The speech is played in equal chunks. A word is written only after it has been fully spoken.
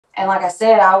And like I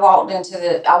said, I walked to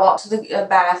the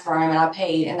bathroom and I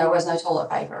peed and there was no toilet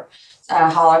paper. So I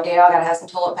hollered, Gail, I gotta have some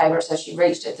toilet paper. So she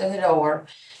reached it through the door.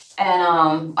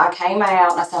 And I came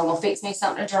out and I said, I'm gonna fix me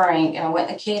something to drink. And I went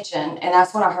in the kitchen and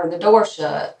that's when I heard the door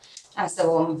shut. I said,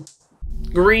 well,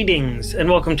 greetings and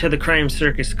welcome to the Crime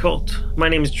Circus cult. My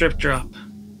name is Drip Drop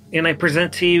and I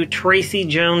present to you Tracy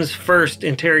Jones' first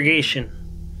interrogation.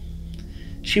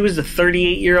 She was a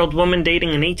 38-year-old woman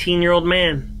dating an 18-year-old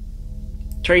man.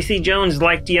 Tracy Jones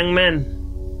liked young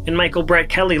men, and Michael Brett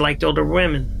Kelly liked older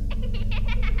women.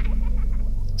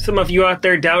 Some of you out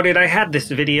there doubted I had this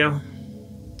video.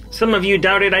 Some of you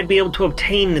doubted I'd be able to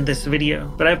obtain this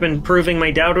video, but I've been proving my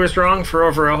doubters wrong for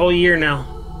over a whole year now.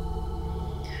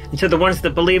 And to the ones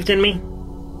that believed in me,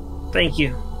 thank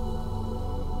you.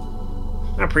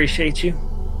 I appreciate you.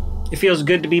 It feels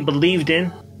good to be believed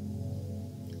in.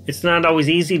 It's not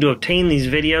always easy to obtain these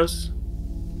videos,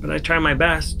 but I try my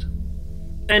best.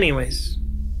 Anyways,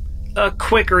 a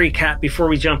quick recap before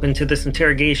we jump into this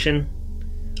interrogation.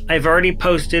 I've already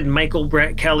posted Michael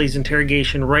Brett Kelly's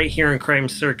interrogation right here in Crime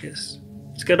Circus.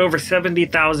 It's got over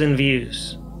 70,000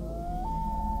 views.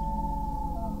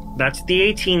 That's the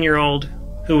 18-year-old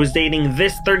who was dating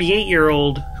this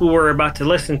 38-year-old who we're about to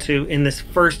listen to in this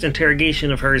first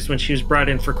interrogation of hers when she was brought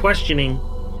in for questioning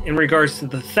in regards to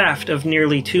the theft of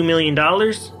nearly $2 million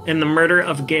and the murder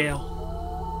of Gail.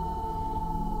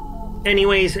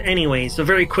 Anyways, a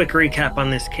very quick recap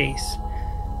on this case.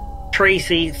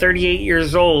 Tracy, 38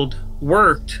 years old,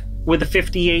 worked with a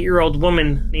 58-year-old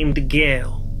woman named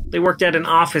Gail. They worked at an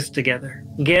office together.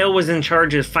 Gail was in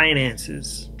charge of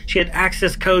finances. She had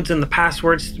access codes and the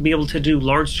passwords to be able to do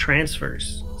large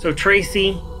transfers. So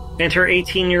Tracy and her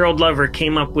 18-year-old lover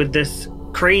came up with this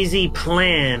crazy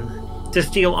plan to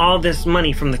steal all this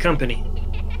money from the company.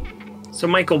 So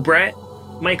Michael Brett,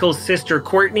 Michael's sister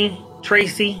Courtney,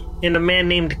 Tracy, and a man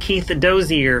named Keith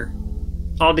Dozier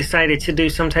all decided to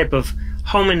do some type of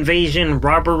home invasion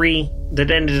robbery that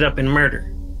ended up in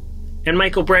murder. And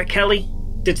Michael Brett Kelly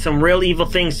did some real evil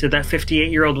things to that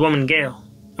 58-year-old woman, Gail.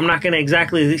 I'm not going to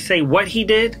exactly say what he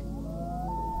did,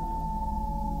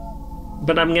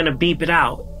 but I'm going to beep it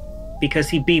out because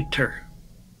he beeped her.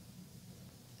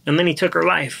 And then he took her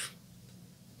life.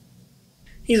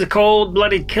 He's a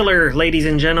cold-blooded killer, ladies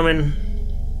and gentlemen.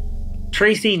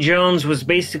 Tracy Jones was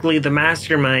basically the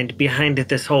mastermind behind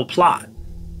this whole plot.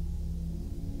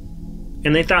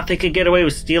 And they thought they could get away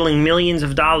with stealing millions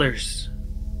of dollars.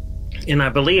 And I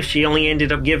believe she only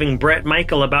ended up giving Brett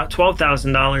Michael about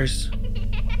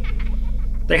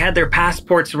 $12,000. They had their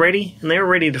passports ready, and they were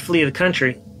ready to flee the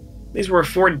country. These were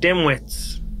 4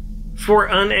 dimwits. 4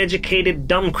 uneducated,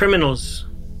 dumb criminals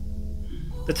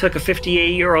that took a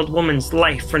 58-year-old woman's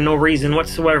life for no reason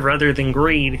whatsoever other than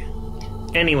greed.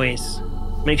 Anyways,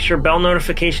 make sure bell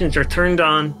notifications are turned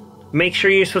on. Make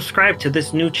sure you subscribe to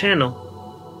this new channel.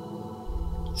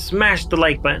 Smash the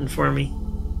like button for me.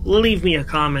 Leave me a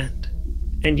comment.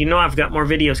 And you know I've got more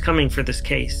videos coming for this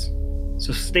case,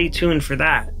 so stay tuned for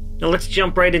that. Now let's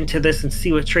jump right into this and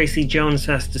see what Tracy Jones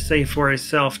has to say for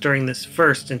herself during this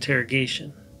first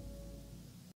interrogation.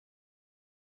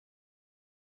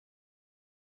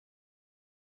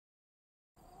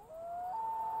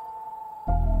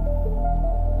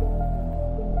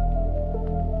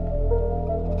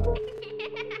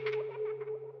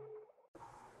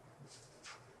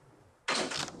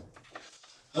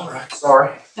 Alright,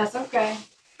 sorry. that's okay.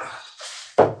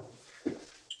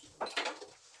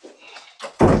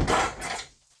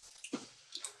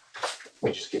 Let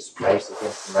me just get some basic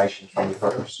information from you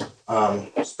first.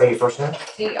 Spell your first name.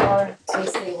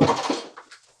 TRTC.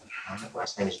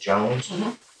 Last name is Jones. Mm-hmm.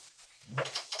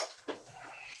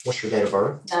 What's your date of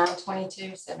birth?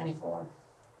 9/22/74.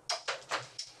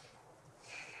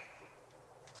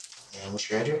 And what's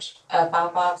your address?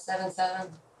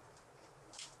 5577.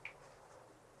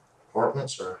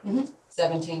 Apartments or?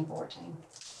 1714.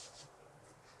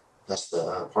 That's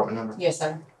the apartment number? Yes,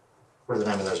 sir. What are the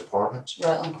name of those apartments?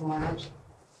 Rutland Corners.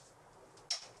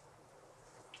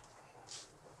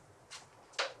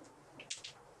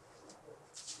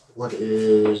 What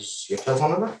is your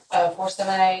telephone number?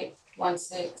 478-1690.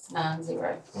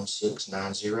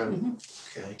 1690.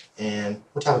 Okay. And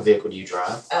what type of vehicle do you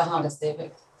drive? A Honda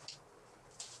Civic.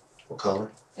 What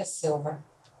color? It's silver.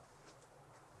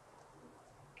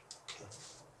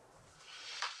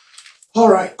 All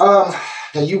right. Now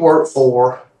you work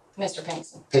for Mr.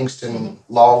 Pinkston. Pinkston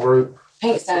Law Group.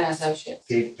 Pinkston and Associates.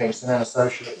 Pinkston and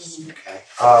Associates. Okay.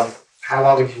 How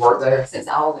long have you worked there? Since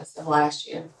August of last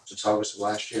year. Since August of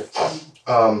last year.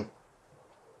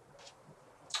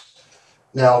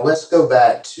 Now let's go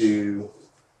back to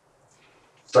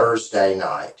Thursday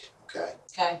night. Okay.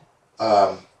 Okay.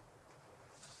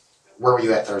 Where were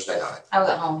you at Thursday night? I was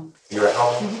at home. You were at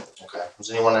home? Okay. Was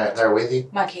anyone there with you?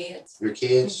 My kids. Your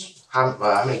kids?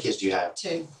 How many kids do you have? 2.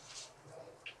 Okay.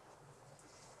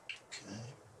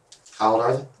 How old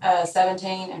are they?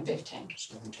 17 and 15.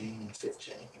 17 and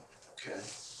 15. Okay.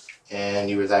 And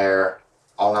you were there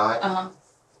all night? Uh-huh.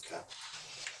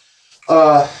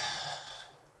 Okay.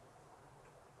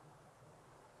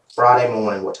 Friday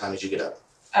morning, what time did you get up?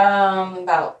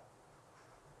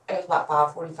 It was about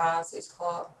 5:45, 6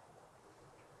 o'clock.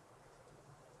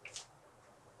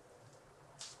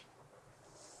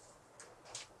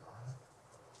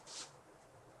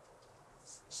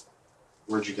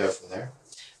 Where'd you go from there?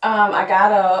 I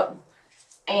got up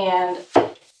and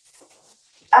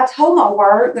I told my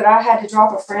work that I had to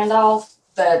drop a friend off,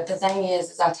 but the thing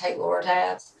is I take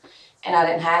Lortabs and I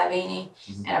didn't have any.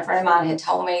 Mhm. And a friend of mine had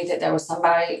told me that there was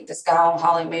this guy on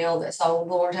Holly Mill that sold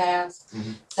Lortabs.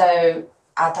 Mhm. So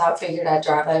I figured I'd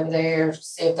drive over there,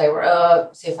 see if they were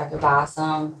up, see if I could buy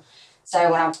some. So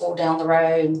when I pulled down the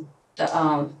road,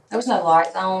 there was no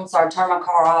lights on, so I turned my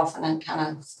car off and then kind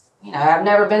of, I've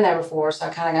never been there before, so I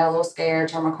kind of got a little scared,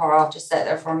 turned my car off, just sat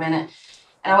there for a minute.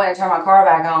 And I went and turned my car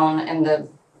back on, and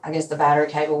I guess the battery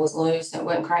cable was loose and it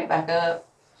wouldn't crank back up.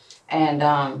 And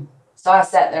so I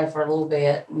sat there for a little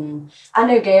bit, and I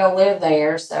knew Gail lived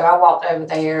there, so I walked over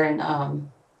there, and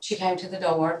she came to the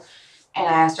door, and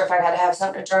I asked her if I had to have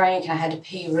something to drink, and I had to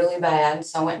pee really bad,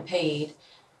 so I went and peed.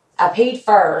 I peed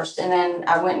first, and then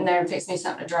I went in there and fixed me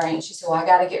something to drink. She said, well, I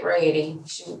got to get ready.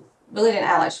 She really didn't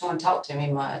act like she wanted to talk to me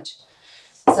much.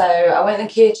 So I went in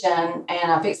the kitchen,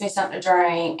 and I fixed me something to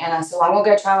drink, and I said, well, I'm going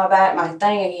to go try my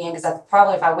thing again, because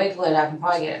probably if I wiggle it, I can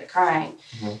probably get it to crank.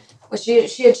 Mhm. Well,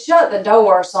 she had shut the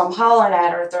door, so I'm hollering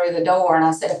at her through the door, and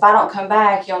I said, if I don't come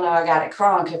back, you'll know I got it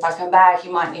crunk. If I come back,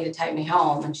 you might need to take me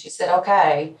home. And she said,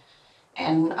 okay.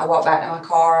 And I walked back to my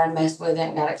car and messed with it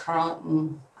and got it crunk,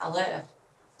 and I left.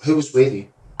 Who was with you?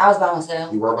 I was by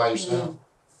myself. You were by yourself?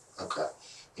 Okay.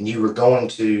 And you were going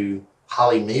to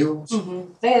Holly Mills?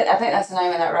 Mm-hmm. I think that's the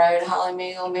name of that road, Holly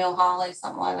Mill Holly,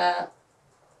 something like that.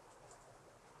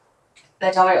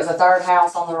 They told me it was the third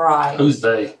house on the right. Who's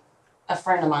they? A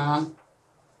friend of mine.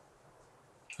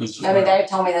 Who's the I mean, friend? they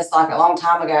told me this like a long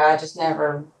time ago. I just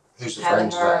never Who's the had the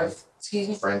friend's nerve. name? Excuse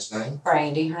me? Friend's name?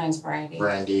 Brandy. Her name's Brandy.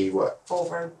 Brandy what?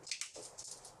 Fulford.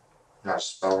 Not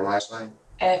spell her last name?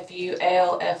 Fulford.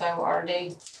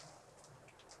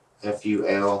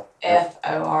 F-U-L?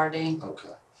 Ford. Okay.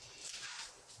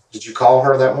 Did you call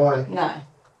her that morning? No.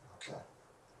 Okay.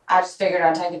 I just figured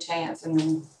I'd take a chance,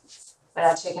 but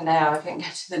I chickened out. I couldn't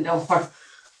get to the door.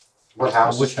 What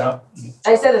house? Which house?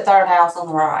 They said the third house on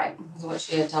the right is what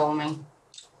she had told me.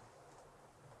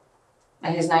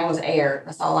 And his name was Eric.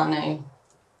 That's all I knew.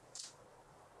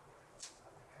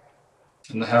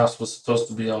 And the house was supposed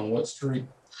to be on what street?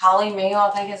 Holly Mill, I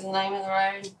think is the name of the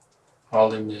road.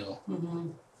 Holly Mill.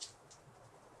 Mm-hmm.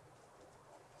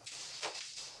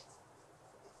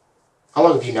 How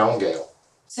long have you known Gail?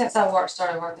 Since I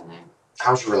started working there.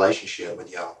 How's your relationship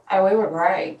with y'all? Oh, we were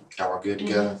great. Y'all were good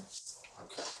together?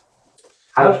 Okay.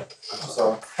 I'm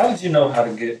sorry. How did you know how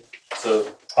to get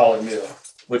to Holly Mill?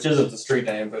 Which isn't the street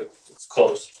name, but it's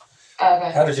close.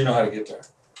 Okay. How did you know how to get there?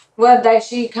 Well,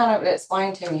 she kind of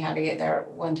explained to me how to get there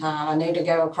one time. I knew to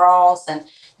go across and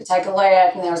to take a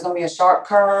left, and there was going to be a sharp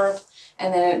curve,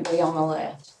 and then it'd be on the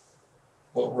left.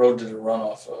 What road did it run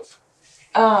off of?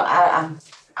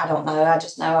 I don't know. I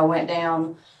just know I went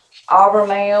down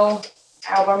Albermill,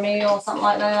 something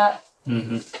like that.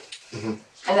 Mm-hmm. Mm-hmm.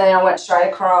 And then I went straight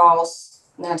across,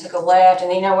 and then I took a left, and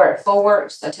then you know where it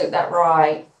forks? I took that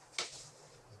right.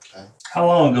 Okay. How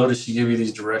long ago did she give you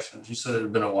these directions? You said it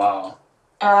had been a while.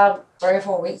 3 or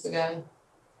 4 weeks ago.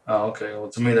 Oh, okay. Well,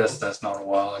 to me, that's not a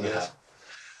while, I guess.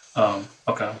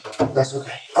 Okay. That's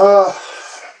okay.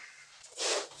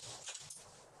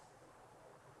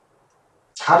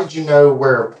 How did you know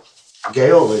where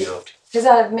Gail lived?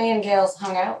 Because me and Gail's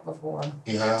hung out before.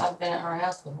 Yeah. I've been at her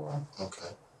house before. Okay.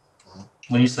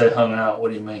 When you say hung out, what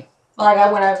do you mean? Like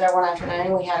I went over there one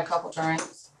afternoon, we had a couple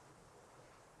drinks.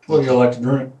 What do you like to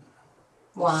drink?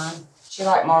 Wine. She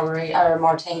liked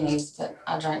martinis, but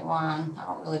I drank wine. I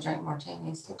don't really drink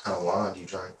martinis. What kind of wine do you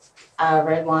drink?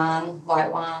 Red wine,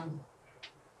 white wine.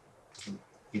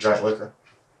 You drink liquor?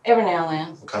 Every now and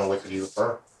then. What kind of liquor do you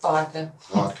prefer? Vodka.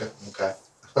 Vodka? Okay.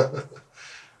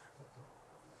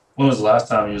 When was the last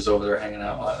time you was over there hanging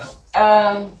out like that?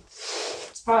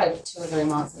 It's probably 2 or 3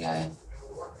 months ago.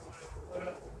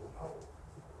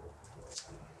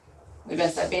 We've been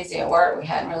so busy at work, we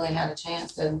hadn't really had a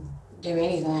chance to do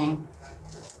anything.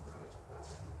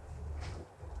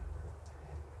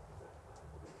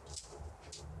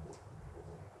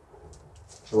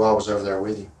 Who all was over there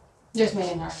with you? Just me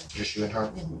and her. Just you and her?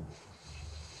 Mhm.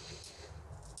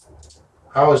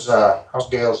 How's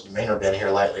Gail's demeanor been here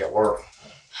lately at work?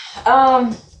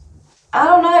 I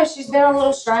don't know. She's been a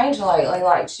little strange lately.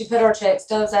 Like she put her check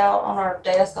stubs out on our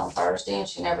desk on Thursday, and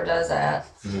she never does that.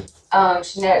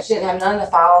 She didn't have none of the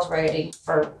files ready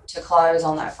to close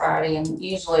on that Friday, and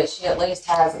usually she at least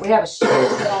has. We have a sheet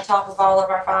on top of all of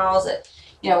our files that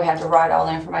we have to write all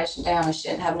the information down, and she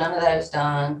didn't have none of those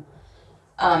done.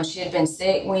 She had been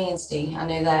sick Wednesday. I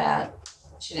knew that.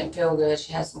 She didn't feel good.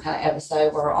 She had some kind of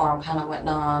episode where her arm kind of went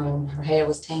numb and her head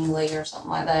was tingly or something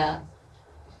like that.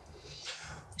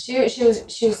 She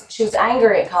was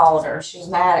angry at Calder. She was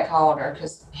mad at Calder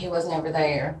because he was never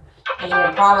there. And he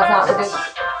had promised not to do.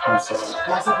 I'm sorry.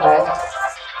 That's okay.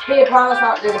 He had promised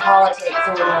not to do the politics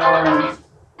anymore,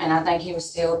 and I think he was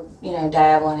still,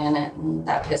 dabbling in it, and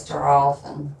that pissed her off.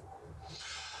 And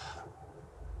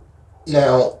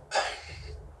Now,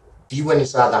 you went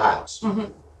inside the house.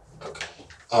 Mhm. Okay.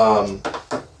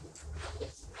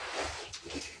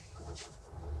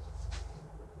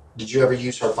 Did you ever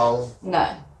use her phone?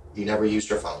 No. You never used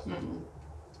her phone? Mm-mm.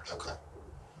 Okay.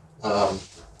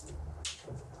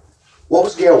 What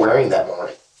was Gail wearing that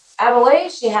morning? I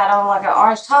believe she had on like an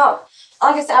orange top.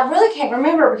 Like I said, I really can't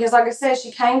remember because, like I said,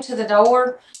 she came to the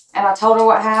door and I told her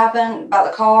what happened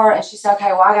about the car, and she said,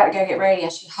 "Okay, well, I got to go get ready,"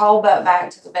 and she hauled back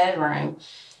to the bedroom.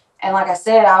 And like I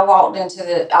said, I walked to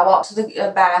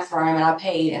the bathroom and I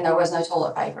peed, and there was no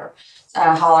toilet paper. So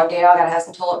I hollered, "Gail, I got to have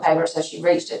some toilet paper." So she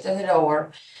reached it through the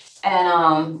door.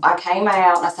 And I came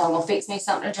out and I said, "I'm going to fix me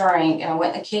something to drink." And I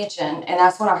went in the kitchen, and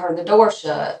that's when I heard the door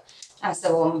shut. I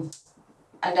said, "Well,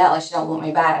 undoubtedly she don't want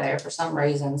me back there for some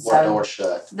reason." What door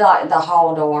shut? The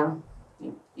hall door.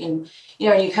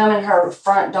 You come in her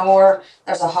front door,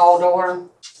 there's a hall door.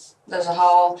 There's a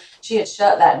hall. She had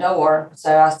shut that door.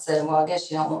 So I said, "Well, I guess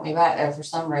she don't want me back there for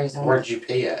some reason." Where did you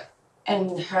pee at?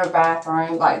 In her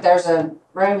bathroom. Like there's a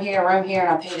room here, and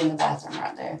I peed in the bathroom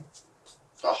right there.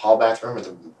 The hall bathroom or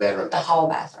the bedroom? The hall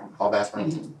bathroom. Hall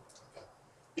bathroom? Mm-hmm.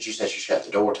 But you said she shut the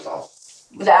door to the hall.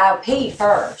 But I peed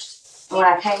first. And when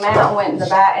I came out and went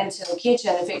into the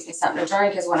kitchen and fixed me something to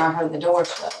drink is when I heard the door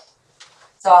shut.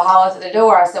 So I hollered through the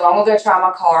door. I said, "Well, I'm going to go try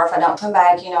my car. If I don't come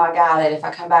back, I got it. If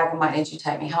I come back, I might need you to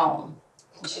take me home."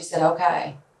 And she said,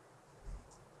 "Okay."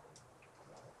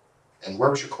 And where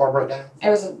was your car broke down? It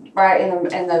was right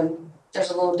in the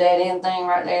there's a little dead end thing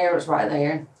right there. It was right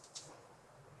there.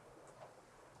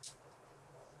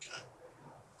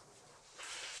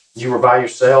 You were by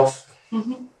yourself?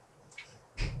 Mm-hmm.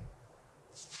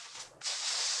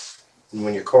 And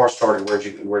when your car started,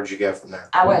 where'd you go from there?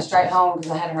 I went straight home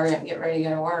because I had to hurry up and get ready to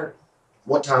go to work.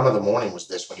 What time of the morning was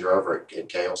this when you were over at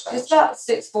Gail's house? It's about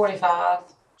 6:45.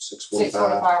 6:45?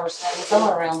 6:45 or 7,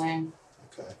 somewhere around there.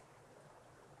 Okay.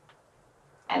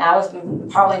 And I was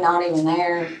probably not even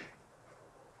there.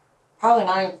 Probably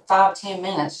not even 5-10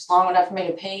 minutes, just long enough for me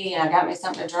to pee, and I got me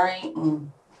something to drink.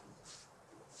 And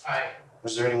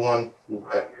Was there anyone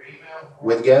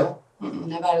with Gail?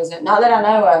 nobody was there. Not that I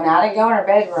know of. Now, I didn't go in her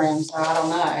bedroom, so I don't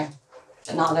know.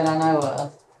 But not that I know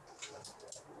of.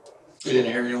 You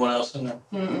didn't hear anyone else in there?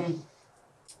 Mm-mm.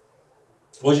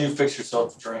 What did you fix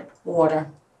yourself to drink?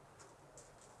 Water.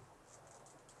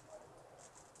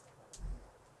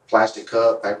 Plastic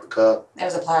cup, paper cup, It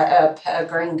was a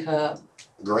green cup.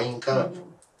 green cup? Mm-hmm.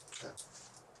 Okay.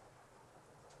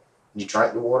 You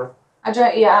drank the water? I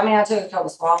drank. Yeah, I took a couple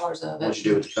swallows of it. What'd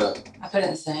you do with the cup? I put it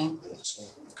in the sink.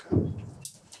 Okay.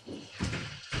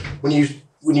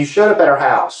 When you showed up at her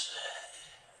house,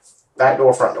 back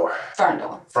door, front door? Front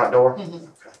door. Front door? Mm-hmm.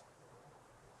 Okay.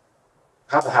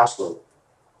 How'd the house look?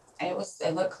 It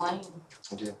looked clean.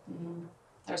 It did. Mm-hmm.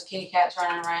 There was kitty cats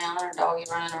running around, or a doggy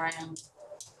running around.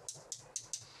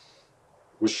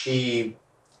 Was she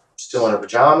still in her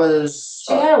pajamas?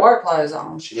 She had her work clothes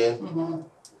on. She did? Mm-hmm.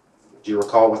 Do you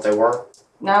recall what they were?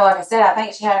 No, like I said, I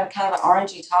think she had kind of an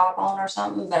orangey top on or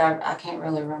something, but I can't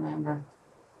really remember.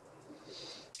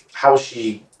 How was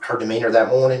her demeanor that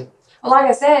morning? Well, like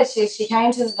I said, she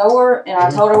came to the door, and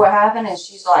I told her what happened, and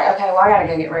she's like, "Okay, well, I gotta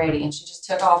go get ready," and she just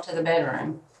took off to the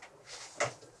bedroom.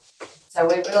 So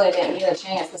we really didn't get a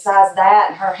chance. Besides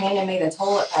that, her handing me the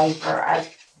toilet paper,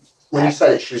 When you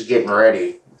said that she was getting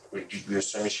ready, were you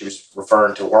assuming she was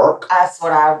referring to work? that's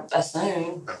what I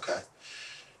assumed. Okay.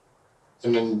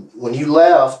 And then when you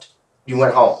left, you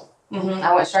went home. Mm-hmm.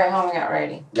 I went straight home and got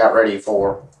ready. Got ready for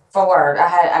work.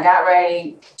 I got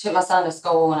ready, took my son to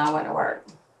school, and I went to work.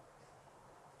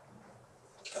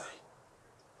 Okay.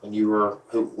 When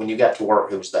you got to work,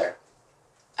 who was there?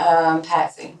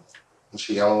 Patsy. Was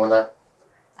she the only one there?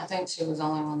 I think she was the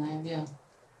only one there. Yeah.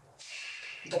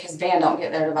 because Ben don't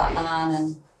get there till about 9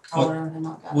 and Calder had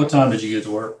not got What there. time did you get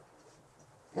to work?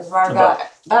 It was right about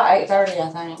 8:30, I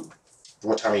think.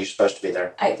 What time are you supposed to be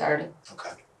there? 8:30. Okay.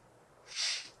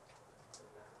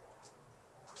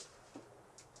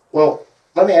 Well,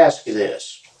 let me ask you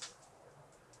this.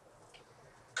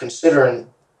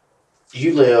 Considering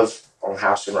you live on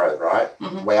Houston Road, right?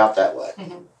 Mhm. Way out that way.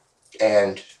 Mhm.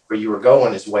 And where you were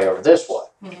going is way over this way,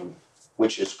 Mhm.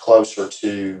 which is closer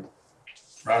to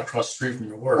Right across the street from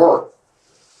your work. work.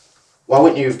 Why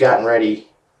wouldn't you have gotten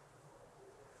ready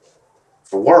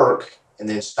for work and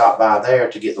then stop by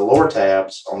there to get the lower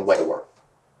tabs on the way to work?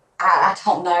 I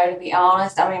don't know, to be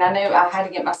honest. I mean, I knew I had to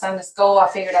get my son to school. I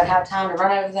figured I'd have time to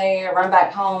run over there, run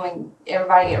back home, and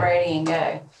everybody get ready and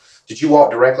go. Did you walk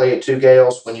directly to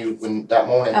Gail's when that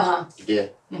morning? Uh-huh. You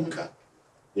did? Mhm. Okay.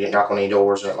 You didn't knock on any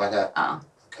doors or anything like that?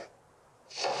 Okay.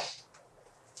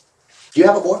 Do you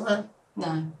have a boyfriend?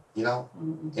 No. You know?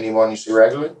 Mm-mm. Anyone you see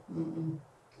regularly? Mm-mm.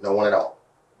 No one at all?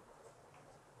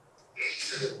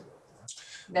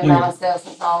 Been by myself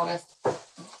since August.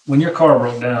 When your car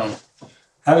broke down,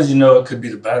 how did you know it could be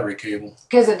the battery cable?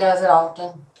 Because it does it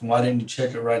often. And why didn't you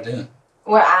check it right then?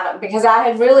 Well, because I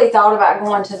had really thought about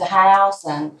going to the house,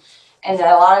 and a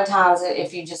lot of times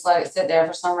if you just let it sit there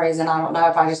for some reason, I don't know,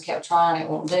 if I just kept trying, it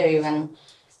won't do. And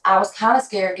I was kind of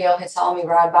scared Gail had saw me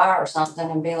ride by or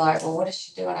something and be like, well, what is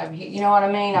she doing over here? You know what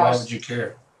I mean? Why would you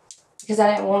care? Because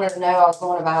I didn't want her to know I was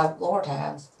going to buy floor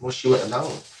tabs. Well, she wouldn't have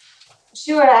known.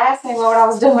 She would have asked me what I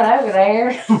was doing over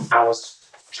there. I was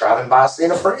driving by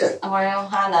seeing a friend. Well,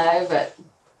 I know, but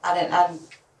I didn't.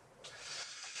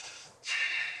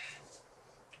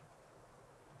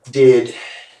 Did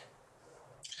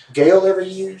Gail ever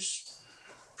use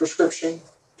prescription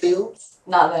pills?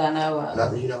 Not that I know of.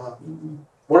 Not that you know of. Mm-mm.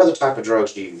 What other type of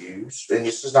drugs do you use? And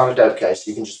this is not a dope case.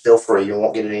 You can just feel free. You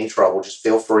won't get in any trouble. Just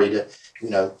feel free to,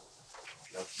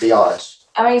 be honest.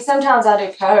 I mean, sometimes I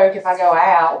do coke if I go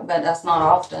out, but that's not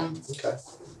often. Okay.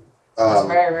 It's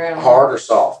very rare. Hard or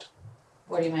soft?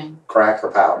 What do you mean? Crack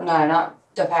or powder? No, not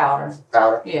the powder.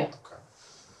 Powder? Yeah. Okay.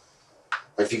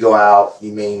 If you go out,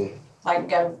 you mean? Like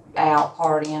go out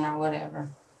partying or whatever.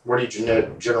 Where do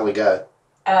you generally go?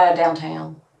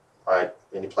 Downtown. Right.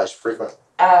 Any place frequent?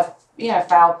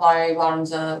 Foul play,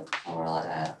 bottoms up, somewhere like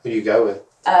that. Who do you go with?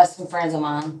 Some friends of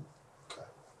mine. Okay.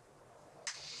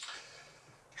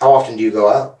 How often do you go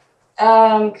out?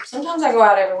 Sometimes I go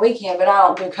out every weekend, but I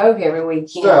don't do coke every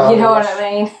weekend. No, you know what I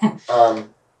mean?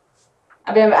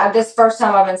 This first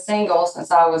time I've been single since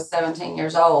I was 17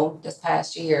 years old. This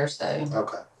past year, so.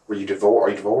 Okay. Are you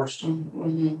divorced?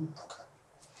 Mm-hmm. Okay.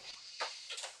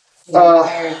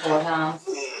 Married 4 times.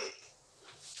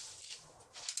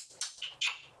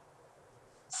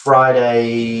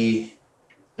 Friday.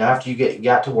 Now, after you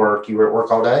got to work, you were at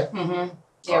work all day? Mm-hmm.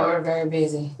 Yeah, we were very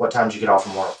busy. What time did you get off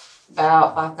from work?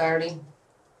 About 5:30.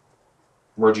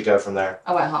 Where'd you go from there?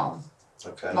 I went home.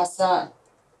 Okay. My son.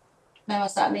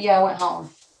 Yeah, I went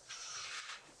home.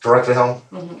 Directly home?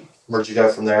 Mm-hmm. Where'd you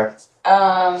go from there?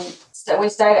 So we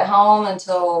stayed at home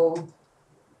until,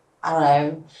 I don't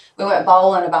know, we went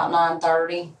bowling about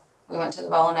 9:30. We went to the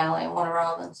bowling alley in Warner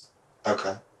Robins.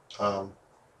 Okay.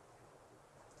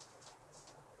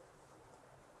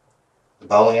 The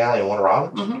bowling alley in Warner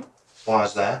Robins? Mm-hmm. Why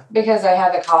is that? Because they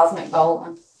have the cosmic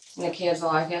bowling, and the kids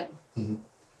like it. Mm-hmm.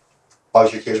 Why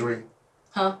was your kids with you?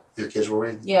 Huh? Your kids were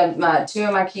with you? Yeah, 2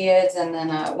 of my kids, and then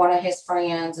one of his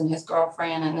friends, and his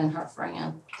girlfriend, and then her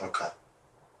friend. Okay.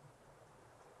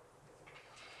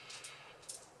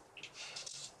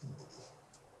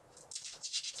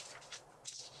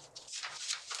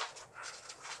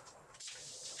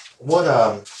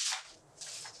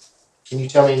 Can you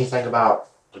tell me anything about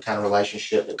the kind of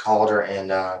relationship that Calder and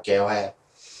Gail had?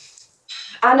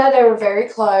 I know they were very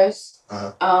close.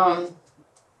 Uh-huh.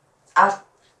 I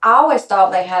always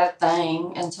thought they had a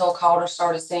thing until Calder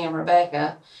started seeing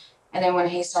Rebecca. And then when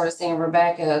he started seeing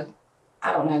Rebecca,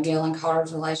 I don't know, Gail and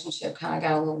Calder's relationship kind of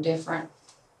got a little different.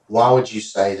 Why would you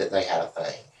say that they had a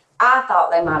thing? I thought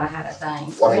they might have had a thing.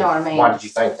 You know what I mean? Why did you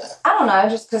think that? I don't know,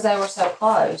 just because they were so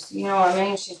close. You know what I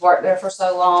mean? She's worked there for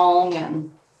so long,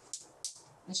 and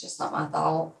it's just something I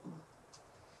thought.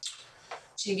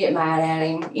 She'd get mad at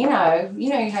him. You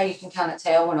know how you can kind of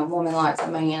tell when a woman likes a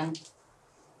man.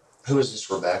 Who is this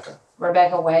Rebecca?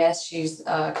 Rebecca West, she's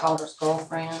Calder's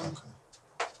girlfriend.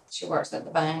 Okay. She works at the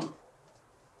bank.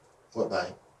 What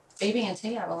bank?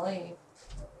 BB&T, I believe.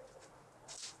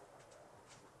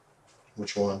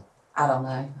 Which one? I don't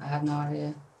know. I have no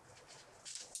idea.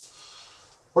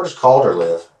 Where does Calder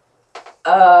live?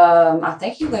 I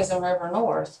think he lives in River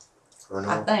North. River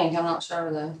I North? think. I'm not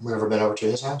sure though. You ever been over to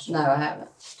his house? No, I haven't.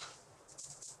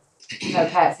 No,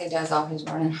 Patsy does all his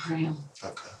running around.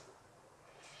 Okay.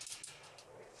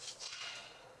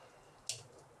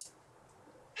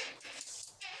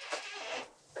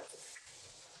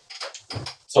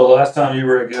 So the last time you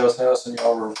were at Gail's house and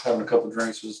y'all were having a couple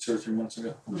drinks was 2 or 3 months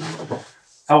ago. Mm-hmm.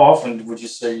 How often would you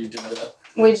say you did that?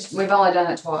 We've only done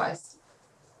it twice.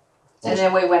 And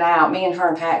then we went out, me and her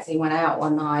and Patsy went out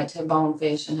one night to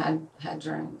Bonefish and had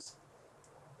drinks.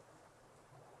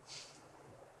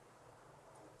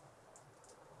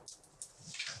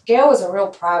 Gail was a real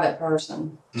private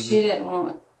person. Mm-hmm. She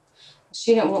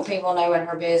didn't want people knowing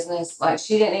her business. Like,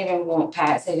 she didn't even want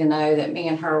Patsy to know that me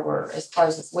and her were as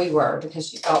close as we were, because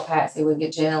she thought Patsy would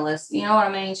get jealous. You know what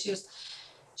I mean? She was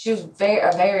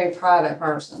a very private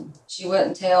person. She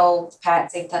wouldn't tell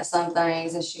Patsy some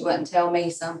things, and she wouldn't tell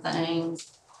me some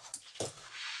things.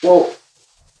 Well,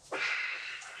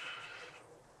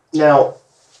 now,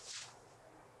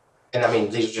 and I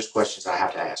mean, these are just questions I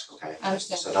have to ask, okay? I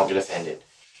understand. So don't get offended.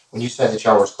 When you said that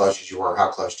y'all were as close as you were, how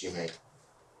close do you mean?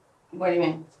 What do you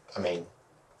mean? I mean,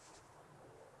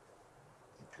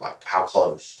 like, how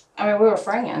close? I mean, we were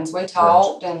friends. We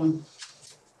talked and...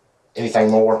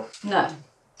 Anything more? No.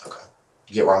 Okay.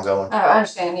 You get where I'm going? Oh, I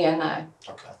understand. Yeah, no.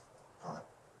 Okay. All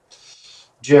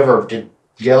right. Did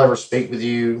Gail ever speak with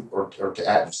you or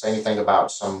to say anything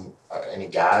about any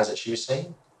guys that she was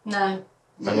seeing? No.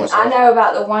 I know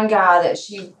about the one guy that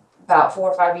about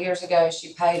 4 or 5 years ago,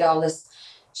 she paid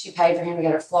for him to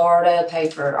go to Florida,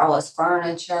 paid for all his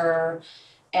furniture.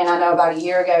 And I know about a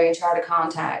year ago, he tried to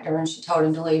contact her and she told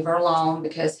him to leave her alone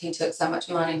because he took so much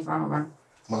money from her.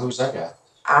 Well, who's that guy?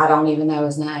 I don't even know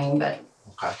his name, but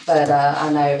okay. I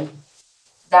know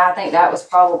that I think that was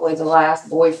probably the last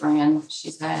boyfriend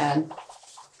she's had.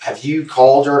 Have you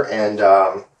called her and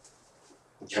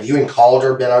have you and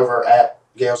Calder been over at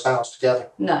Gail's house together?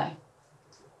 No.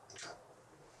 Okay.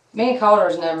 Me and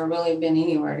Calder's never really been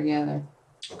anywhere together.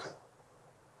 Okay.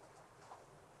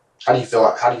 How do you feel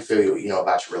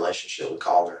about your relationship with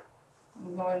Calder?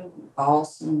 We're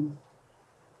boss, and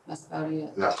that's about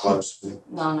it. Not close?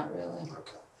 No, not really.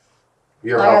 Okay.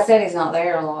 Like I said, he's not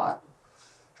there a lot.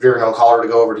 Have you ever known Calder to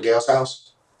go over to Gail's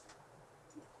house?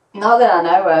 Not that I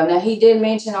know of. Now, he did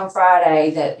mention on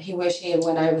Friday that he wished he had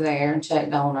went over there and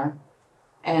checked on her.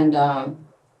 And,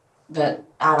 but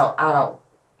I don't,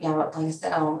 like I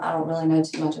said, I don't really know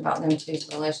too much about them two's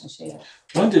relationship.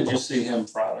 When did you see him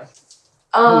Friday?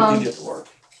 When did he get to work?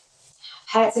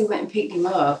 Patsy went and picked him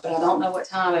up, but I don't know what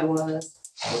time it was.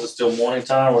 Was it still morning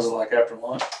time, or was it like after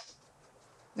lunch?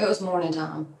 It was morning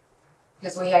time.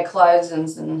 Because we had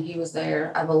closings and he was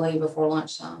there, I believe, before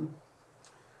lunchtime.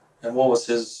 And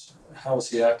how was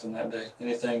he acting that day?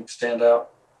 Anything stand out?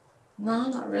 No,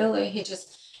 not really. He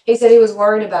said he was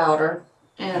worried about her.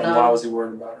 And why was he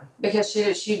worried about her? Because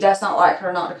that's not like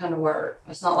her not to come to work.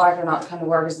 It's not like her not to come to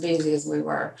work as busy as we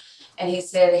were. And he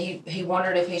said he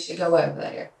wondered if he should go over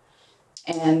there.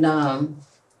 And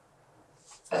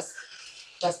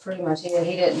that's pretty much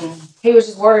it. He was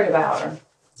just worried about her.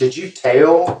 Did you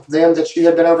tell them that you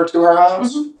had been over to her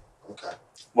house? Mm-hmm. Okay.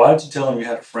 Why did you tell them you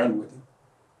had a friend with you?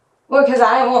 Well, because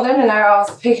I didn't want them to know I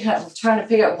was trying to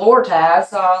pick up lure tabs.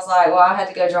 So I was like, well, I had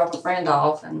to go drop a friend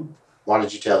off. And why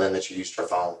did you tell them that you used her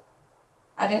phone?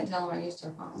 I didn't tell them I used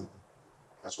her phone.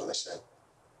 That's what they said.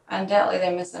 Undoubtedly,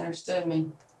 they misunderstood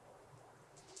me.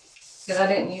 Because I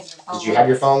didn't use her phone. Did you have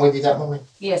your phone with you that morning?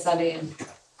 Yes, I did.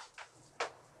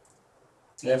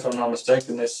 Yeah, if I'm not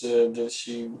mistaken, they said that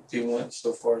she even went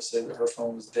so far to say that her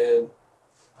phone was dead.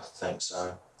 I think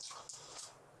so.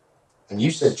 And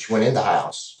you said she went in the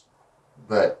house,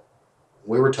 but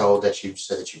we were told that you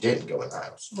said that you didn't go in the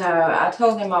house. No, I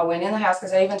told him I went in the house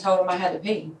because I even told him I had to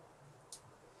pee.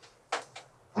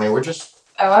 I mean, we're just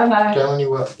I know. telling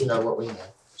you what we know.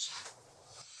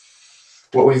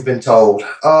 What we've been told.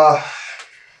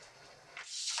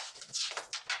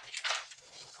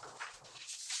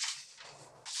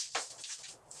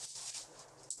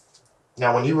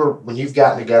 Now, when you've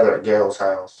gotten together at Gail's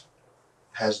house,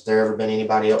 has there ever been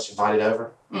anybody else invited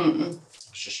over? Mm-mm. It's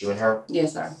just you and her?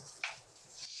 Yes, sir.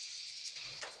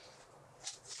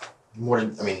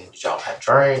 Did y'all have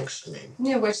drinks?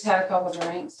 Yeah, we just had a couple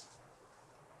drinks.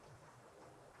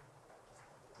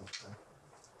 Okay.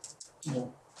 Yeah.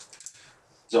 Did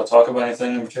y'all talk about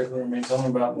anything in particular? Tell me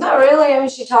about that. Not really.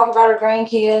 She talked about her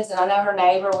grandkids, and I know her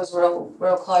neighbor was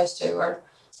real close to her.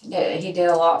 He did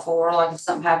a lot for her. Like if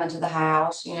something happened to the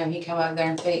house, he come over there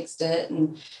and fixed it,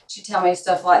 and she'd tell me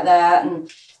stuff like that.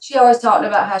 And she always talked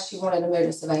about how she wanted to move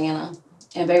to Savannah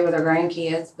and be with her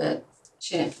grandkids, but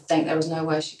she didn't think there was no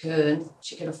way she could.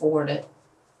 She could afford it.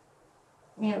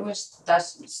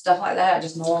 That's stuff like that,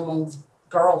 just normal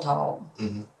girl talk.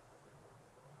 Mm-hmm.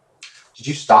 Did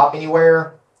you stop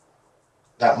anywhere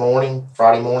that morning,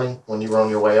 Friday morning, when you were on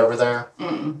your way over there?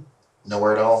 Mm-mm.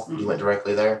 Nowhere at all? Mm-mm. You went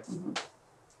directly there? Mm-hmm.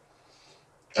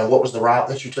 And what was the route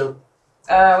that you took?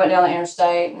 I went down the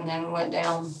interstate and then went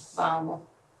down Bible.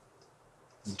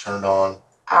 You turned on?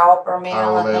 Albermill,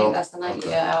 I Albermill. think that's the name. Okay.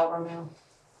 Yeah, Albermill.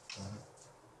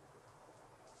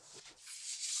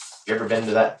 You ever been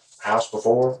to that house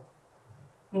before?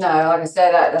 No, like I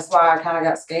said, that's why I kind of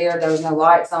got scared. There was no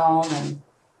lights on, and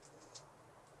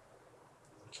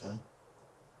Okay.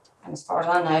 as far as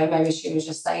I know, maybe she was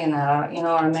just saying that. You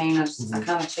know what I mean? I Mhm.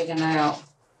 kind of chickened out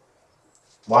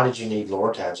Why did you need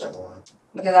Lortabs that morning?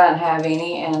 because I didn't have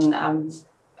any, and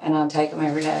I take them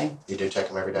every day. You do take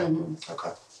them every day? Mm-hmm.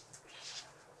 Okay.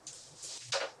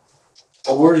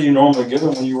 Well, where do you normally get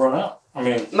them when you run out? I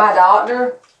mean, My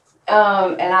doctor,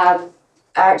 and I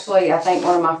think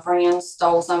one of my friends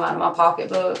stole some out of my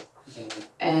pocketbook,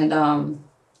 and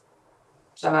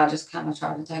so I just kind of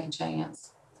tried to take a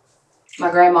chance. My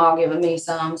grandma giving me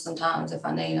some sometimes if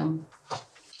I need them.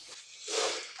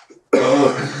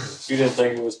 you didn't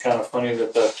think it was kind of funny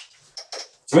that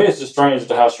to me, it's just strange that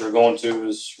the house you were going to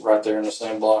is right there in the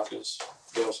same block as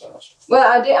Gail's house. Well,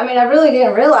 I did. I mean, I really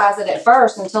didn't realize it at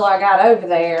first until I got over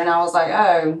there, and I was like,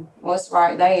 "Oh, well, it's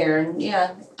right there." And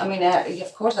yeah, I mean,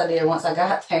 of course I did once I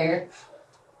got there.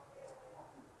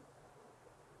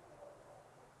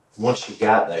 Once you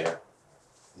got there,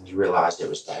 you realized it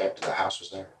was there, the house was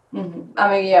there? Mm-hmm. I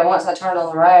mean, yeah, once I turned on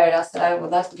the road, I said, "Oh, well,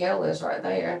 that's Gail lives right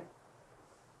there."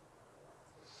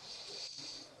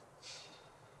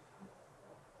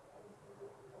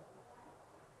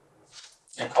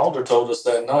 And Calder told us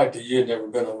that night that you had never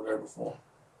been over there before,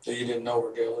 that you didn't know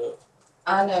where Gail lived.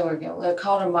 I know where Gail lived.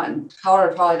 Calder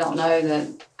probably don't know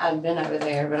that I'd been over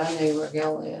there, but I knew where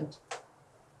Gail lived.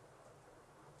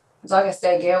 Because like I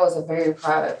said, Gail was a very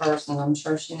private person. I'm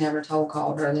sure she never told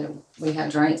Calder that we had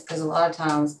drinks, because a lot of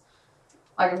times,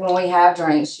 like when we have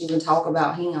drinks, she would talk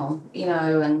about him, you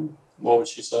know, and What would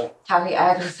she say? how he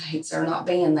aggravates her not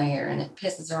being there, and it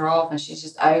pisses her off, and she's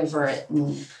just over it.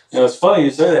 And You know, it's funny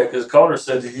you say that because Calder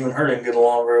said that you and her didn't get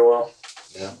along very well.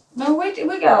 Yeah. no, we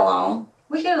got along.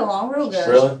 We get along real good.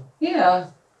 Really? Yeah.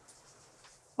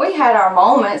 We had our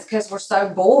moments because we're so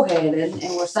bullheaded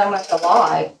and we're so much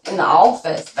alike in the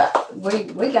office, but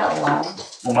we got along.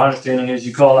 Well, my understanding is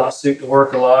you call out sick to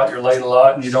work a lot, you're late a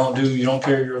lot, and you don't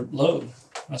carry your load.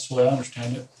 That's the way I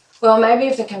understand it. Well, maybe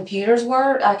if the computers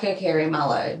worked, I could carry my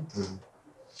load.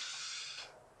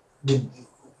 When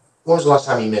was the last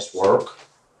time you missed work?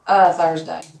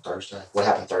 Thursday. Thursday. What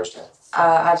happened Thursday?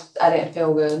 I didn't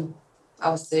feel good. I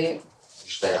was sick. Did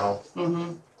you stay at home?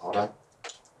 Mm-hmm. All day?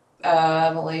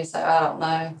 I believe so. I don't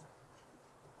know.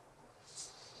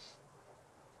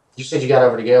 You said you got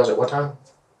over to Gail's at what time?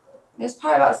 It's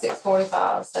probably about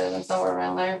 6:45, 7, somewhere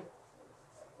around there.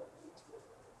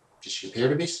 Did she appear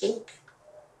to be sick?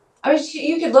 I mean,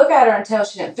 you could look at her and tell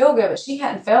she didn't feel good, but she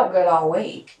hadn't felt good all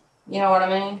week. You know what I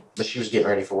mean? But she was getting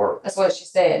ready for work. That's what she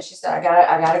said. She said,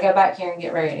 I gotta go back here and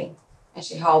get ready. And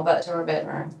she hauled butt to her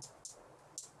bedroom.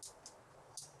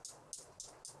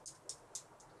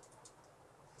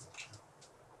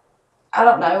 I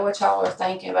don't know what y'all are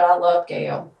thinking, but I love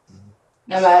Gail.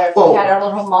 No matter if we had our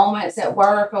little moments at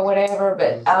work or whatever,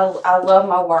 but I love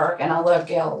my work and I love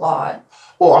Gail a lot.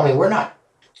 Well, I mean, we're not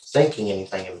thinking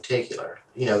anything in particular.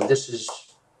 You know, this is,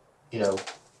 you know,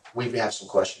 we have some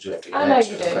questions we have to get I know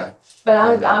answered, you do. okay? But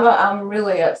I'm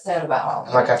really upset about all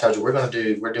And like I this. told you,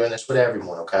 we're doing this with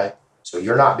everyone, okay? So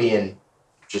you're not being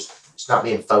it's not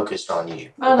being focused on you.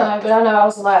 I know, but I know I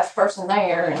was the last person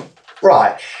there, and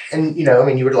Right. And you know, I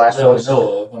mean, you were the last That one. we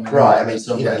know of. I mean, Right, I I mean,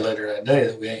 somebody you know. later that day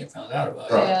that we ain't found out about.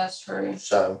 Right. yeah, that's true.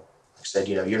 So like I said,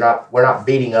 you know, we're not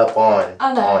beating up on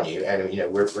I know. on you, and you know,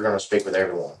 we're gonna speak with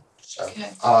everyone. So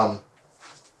Okay. can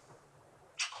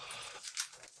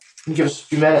you give us a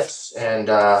few minutes and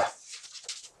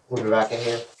we'll be back in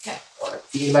here. Okay. All right.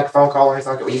 You need to make a phone call or anything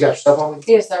like that? Well, you got your stuff on you?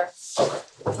 Yes, sir. Okay.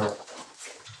 All right.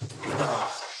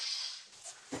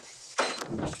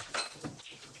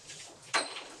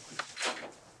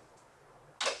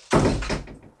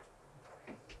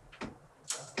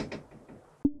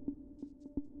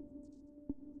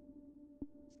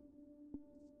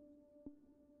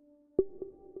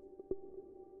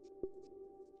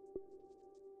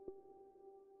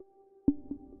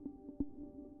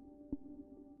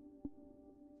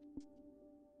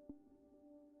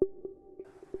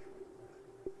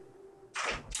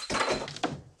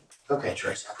 Okay,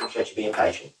 Tracy, I appreciate you being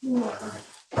patient. All right.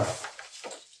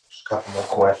 Just a couple more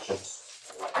questions.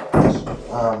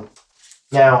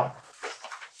 Now,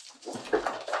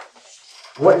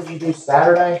 what did you do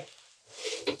Saturday?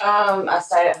 I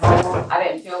stayed at home. I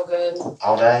didn't feel good.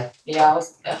 All day? Yeah, I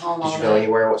was at home all Did you go day.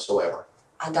 anywhere whatsoever?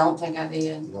 I don't think I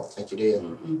did. You don't think you did?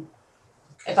 Mm-mm.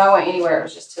 If I went anywhere, it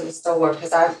was just to the store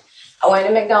because I went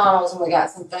to McDonald's and we got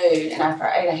some food, and after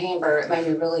I ate a hamburger, it made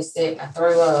me really sick. I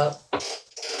threw up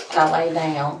and I laid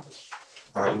down.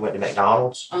 All right, you went to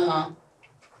McDonald's?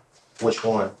 Which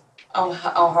one? On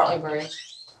Hartley Bridge.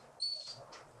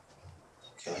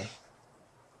 Okay.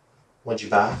 What'd you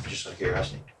buy? Just out of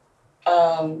curiosity.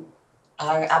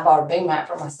 I bought a Big Mac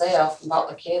for myself and bought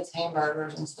the kids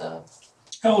hamburgers and stuff.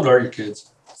 How old are your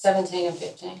kids? 17 and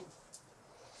 15.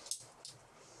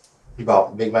 You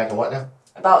bought Big Mac and what now?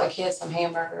 I bought the kids some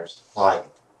hamburgers. Like,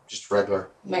 just regular?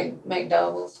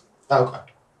 McDoubles. Oh, okay.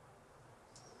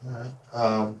 All right.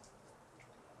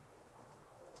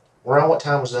 Around what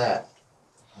time was that?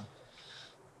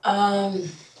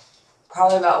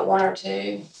 Probably about 1 or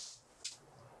 2.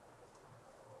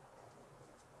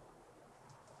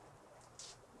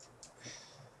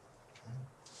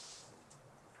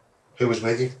 Who was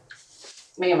with you?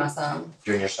 Me and my son.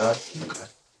 You and your son? Okay.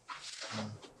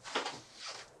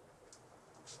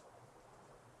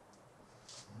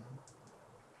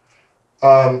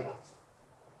 I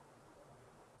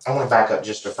want to back up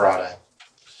just to Friday.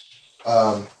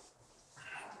 After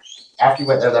you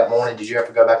went there that morning, did you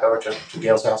ever go back over to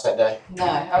Gail's house that day? No,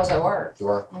 I was at work. You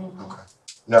were? Mm-hmm. Okay.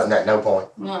 No point.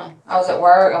 No, I was at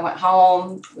work. I went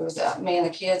home. It was me and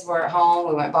the kids were at home.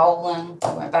 We went bowling.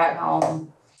 We went back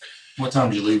home. What time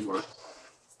did you leave work?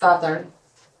 5:30.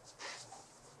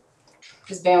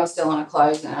 Because Ben was still in a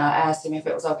closing, and I asked him if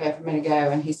it was okay for me to go,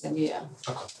 and he said yeah.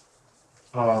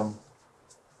 Okay.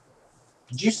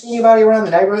 Did you see anybody around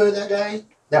the neighborhood that day?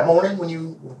 That morning when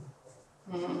you?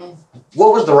 Mm-mm.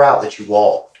 What was the route that you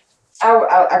walked?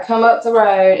 I come up the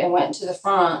road and went to the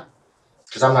front.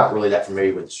 Because I'm not really that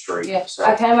familiar with the street. Yeah, So.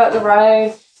 I came up the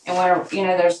road and went. You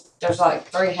know, there's like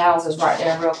 3 houses right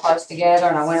there, real close together,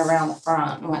 and I went around the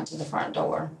front and went to the front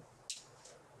door.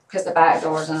 Because the back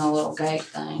door's in a little gate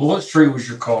thing. Well, what street was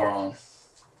your car on?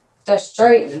 The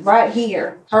street right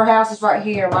here. Her house is right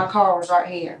here. My car was right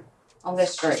here on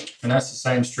this street. And that's the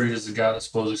same street as the guy that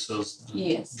supposedly sells the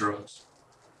Yes. drugs.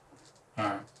 All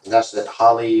right. That's at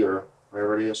Holly or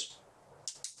wherever it is.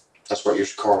 That's where your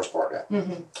car was parked at.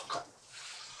 Mm-hmm. Okay.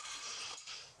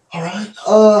 All right.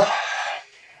 What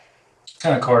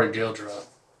kind of car did Gail drive?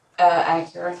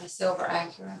 Acura, a silver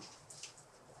Acura.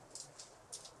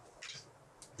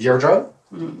 You ever drove?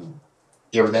 Mm-mm.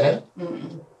 You ever been in it?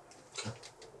 Mm-mm.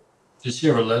 Did she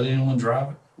ever let anyone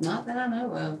drive it? Not that I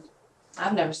know of.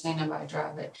 I've never seen nobody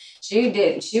drive it. She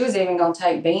didn't. She was even going to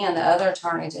take Ben, the other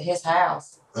attorney, to his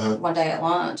house one day at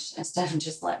lunch instead of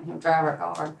just letting him drive her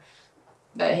car.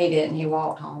 But he didn't. He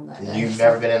walked home that day. You've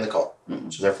never been in the car.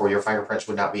 Mm-mm. So therefore your fingerprints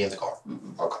would not be in the car.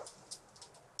 Mm-mm. Okay.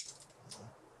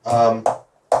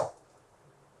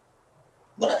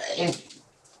 What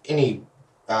any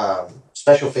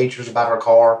special features about her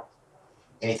car?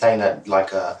 Anything that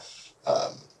like a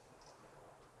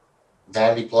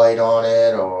vanity plate on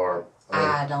it or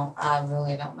I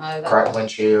really don't know. cracked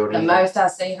windshield? The most I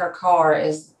see her car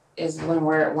is when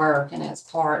we're at work and it's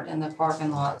parked in the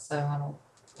parking lot. So I don't.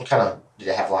 What kind of did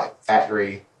it have like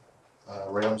factory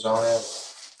rims on it?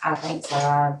 I think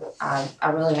so. I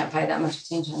really haven't paid that much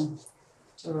attention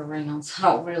to her rims. I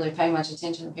don't really pay much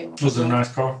attention to people. Was it a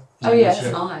nice car? Oh yeah, it's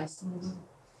nice. Mm-hmm.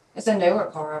 It's a newer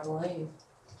car, I believe.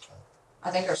 I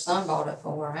think her son bought it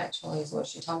for her. Actually, is what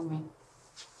she told me.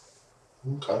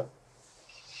 Okay.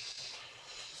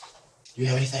 Do you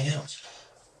have anything else?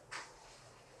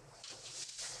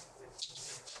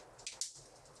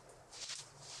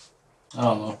 I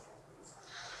don't know.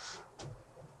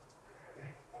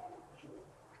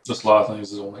 Just a lot of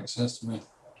things that don't make sense to me.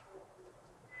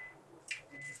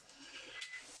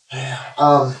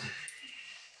 Yeah.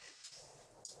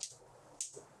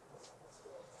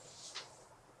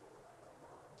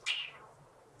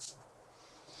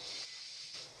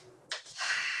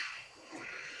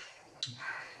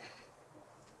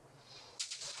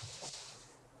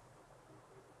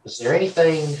 Is there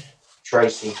anything,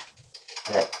 Tracy,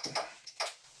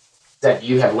 that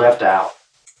you have left out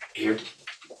here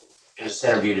in this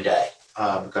interview today?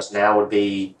 Because now would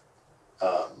be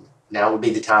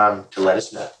the time to let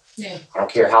us know. Yeah. I don't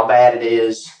care how bad it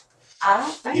is, I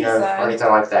don't think or so. anything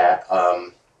like that.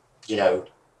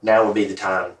 Now would be the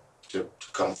time to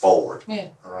come forward. Yeah.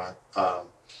 All right.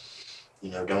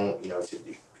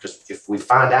 Because if we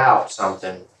find out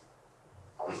something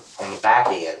on the back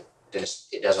end, then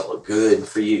it doesn't look good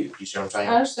for you. You see what I'm saying?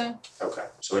 I understand. Okay.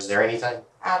 So is there anything?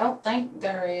 I don't think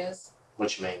there is.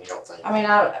 What you mean you don't think? I mean,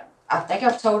 I think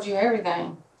I've told you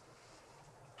everything.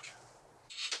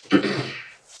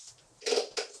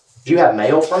 Do you have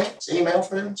male friends? Any male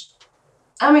friends?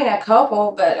 I mean, a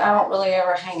couple, but I don't really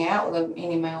ever hang out with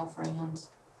any male friends.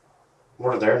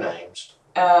 What are their names?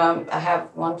 I have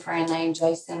one friend named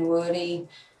Jason Woody.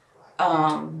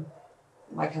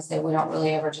 Like I said, we don't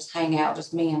really ever just hang out,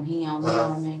 just me and him, you know what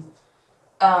I mean?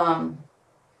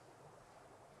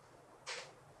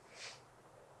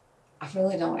 I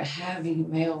really don't have any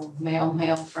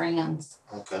male friends.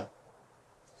 Okay.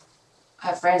 I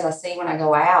have friends I see when I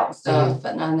go out and stuff,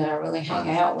 but none that I really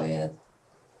hang out with.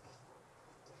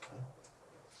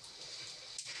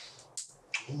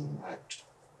 All right.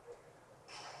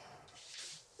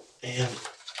 And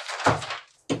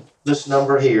this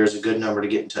number here is a good number to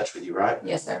get in touch with you, right?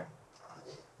 Yes, sir.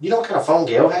 You know what kind of phone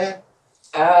Gail had?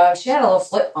 She had a little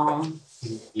flip phone.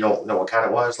 You don't know what kind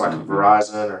it was? Like a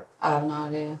Verizon or? I have no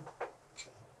idea.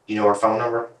 You know her phone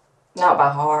number? Not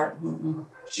by heart. Do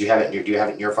you have it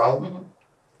in your phone?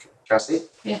 Okay. Can I see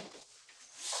it? Yeah.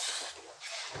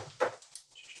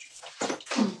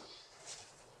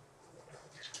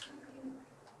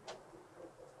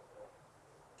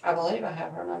 I believe I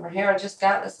have her number here. I just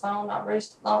got this phone not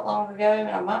long ago, and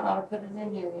I might not have put it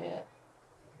in here yet.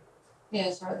 Yeah,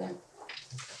 it's right there.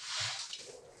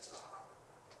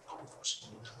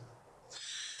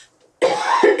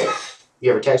 You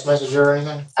ever text message her or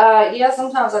anything? Yeah,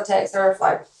 sometimes I text her if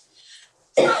I'm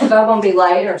gonna be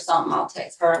late or something, I'll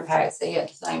text her and Patsy at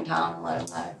the same time and let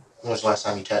them know. When was the last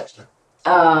time you texted her?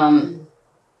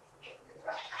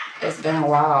 It's been a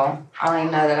while. I don't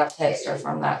even know that I've texted her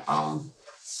from that phone.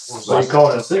 So you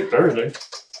called in sick Thursday,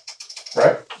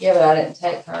 right? Yeah, but I didn't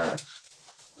text her.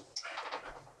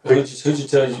 Who'd you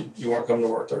tell you weren't coming to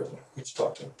work Thursday? Who'd you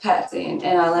talk to? Patsy, and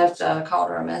I called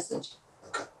her a message.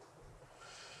 Okay.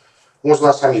 When was the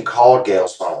last time you called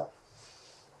Gail's phone?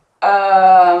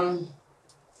 I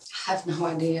have no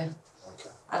idea. Okay.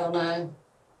 I don't know.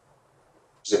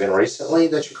 Has it been recently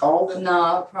that you called it?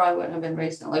 No, it probably wouldn't have been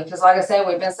recently. Because like I said,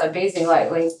 we've been so busy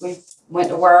lately. We went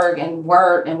to work and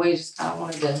worked, and we just kind of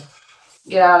wanted to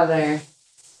get out of there.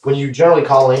 When you generally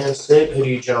call in sick, who do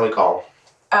you generally call?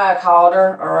 I called her,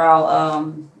 or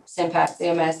I'll send Patsy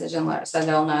a message and let her so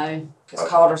they'll know. Because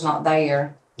Calder's not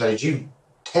there. Now, did you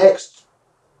text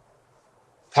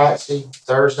Patsy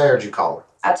Thursday, or did you call her?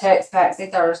 I text Patsy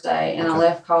Thursday, and I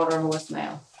left Calder a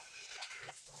voicemail.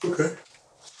 Okay.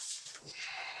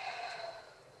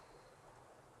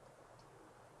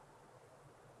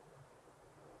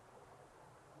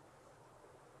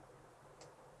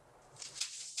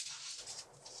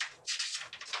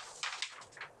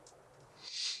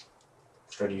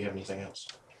 Or do you have anything else?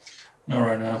 Not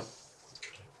right now.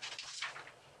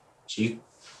 So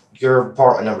your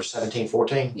apartment number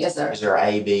 1714? Yes, sir. Is there an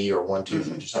A, B, or 1,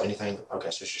 2, something, anything?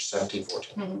 Okay, so it's just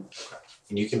 1714. Okay.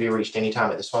 And you can be reached anytime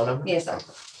at this phone number? Yes, sir.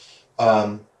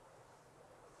 All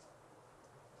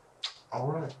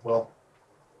right. Well,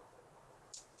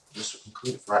 this will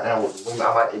conclude it for right now.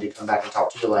 I might need to come back and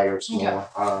talk to you later some more.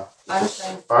 I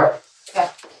understand. All right. Okay.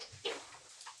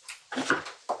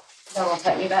 Then will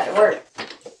take me back to work.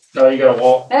 No, you gotta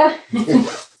walk. I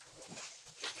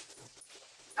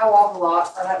walk a lot,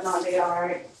 so that might be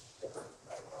alright.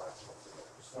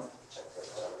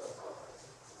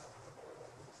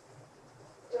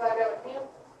 Do I go with him?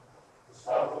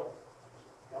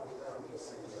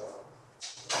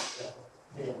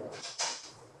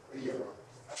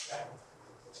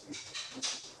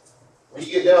 When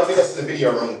you get done, meet us in the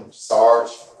video room,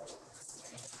 Sarge.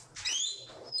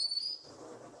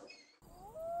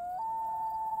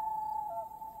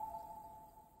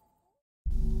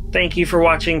 Thank you for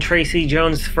watching Tracy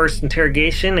Jones' first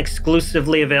interrogation,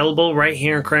 exclusively available right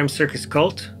here in Crime Circus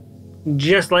Cult.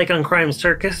 Just like on Crime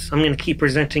Circus, I'm going to keep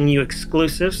presenting you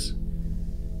exclusives.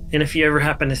 And if you ever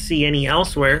happen to see any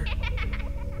elsewhere,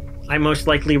 I most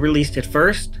likely released it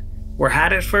first, or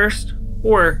had it first,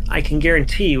 or I can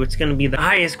guarantee you it's going to be the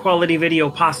highest quality video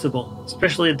possible,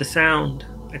 especially the sound.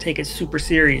 I take it super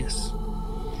serious.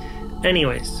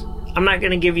 Anyways, I'm not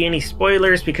going to give you any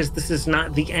spoilers because this is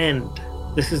not the end.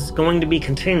 This is going to be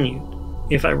continued.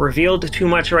 If I revealed too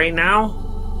much right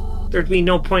now, there'd be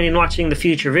no point in watching the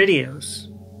future videos.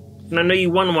 And I know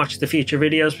you want to watch the future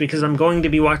videos because I'm going to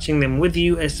be watching them with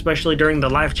you, especially during the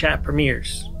live chat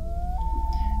premieres.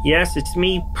 Yes, it's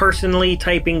me personally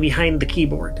typing behind the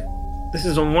keyboard. This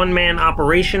is a one-man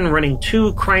operation running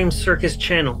 2 Crime Circus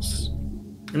channels.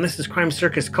 And this is Crime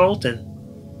Circus Cult, and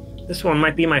this one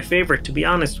might be my favorite, to be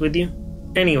honest with you.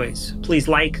 Anyways, please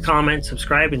like, comment,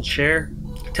 subscribe, and share.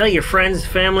 Tell your friends,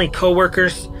 family,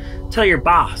 co-workers. Tell your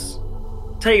boss.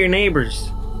 Tell your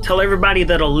neighbors. Tell everybody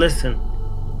that'll listen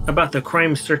about the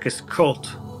Crime Circus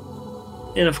Cult.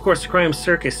 And of course, Crime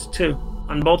Circus too.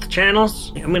 on both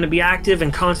channels. I'm going to be active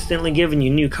and constantly giving you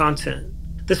new content.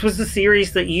 This was the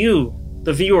series that you,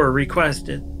 the viewer,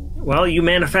 requested. Well, you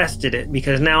manifested it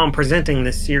because now I'm presenting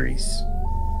this series.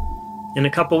 And a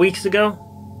couple weeks ago,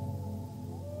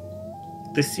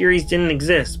 this series didn't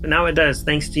exist, but now it does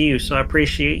thanks to you, so I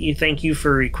appreciate you. Thank you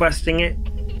for requesting it.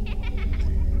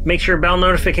 Make sure bell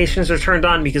notifications are turned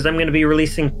on because I'm going to be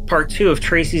releasing part 2 of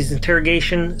Tracy's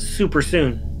interrogation super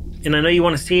soon. And I know you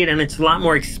want to see it, and it's a lot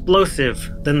more explosive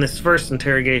than this first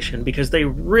interrogation because they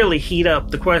really heat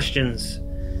up the questions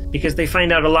because they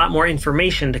find out a lot more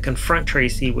information to confront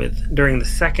Tracy with during the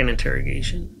second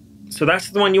interrogation. So that's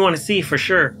the one you want to see for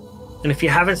sure. And if you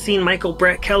haven't seen Michael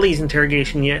Brett Kelly's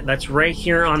interrogation yet, that's right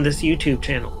here on this YouTube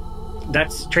channel.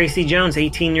 That's Tracy Jones'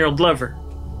 18-year-old lover.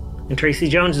 And Tracy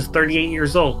Jones is 38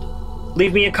 years old.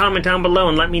 Leave me a comment down below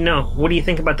and let me know. What do you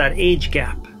think about that age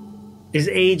gap? Is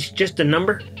age just a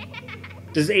number?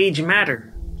 Does age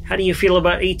matter? How do you feel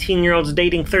about 18-year-olds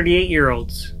dating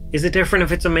 38-year-olds? Is it different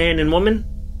if it's a man and woman?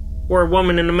 Or a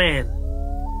woman and a man?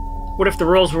 What if the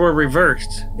roles were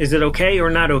reversed? Is it okay or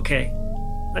not okay?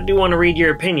 I do want to read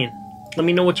your opinion. Let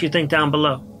me know what you think down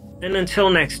below. And until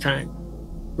next time,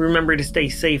 remember to stay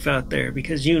safe out there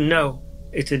because you know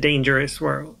it's a dangerous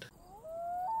world.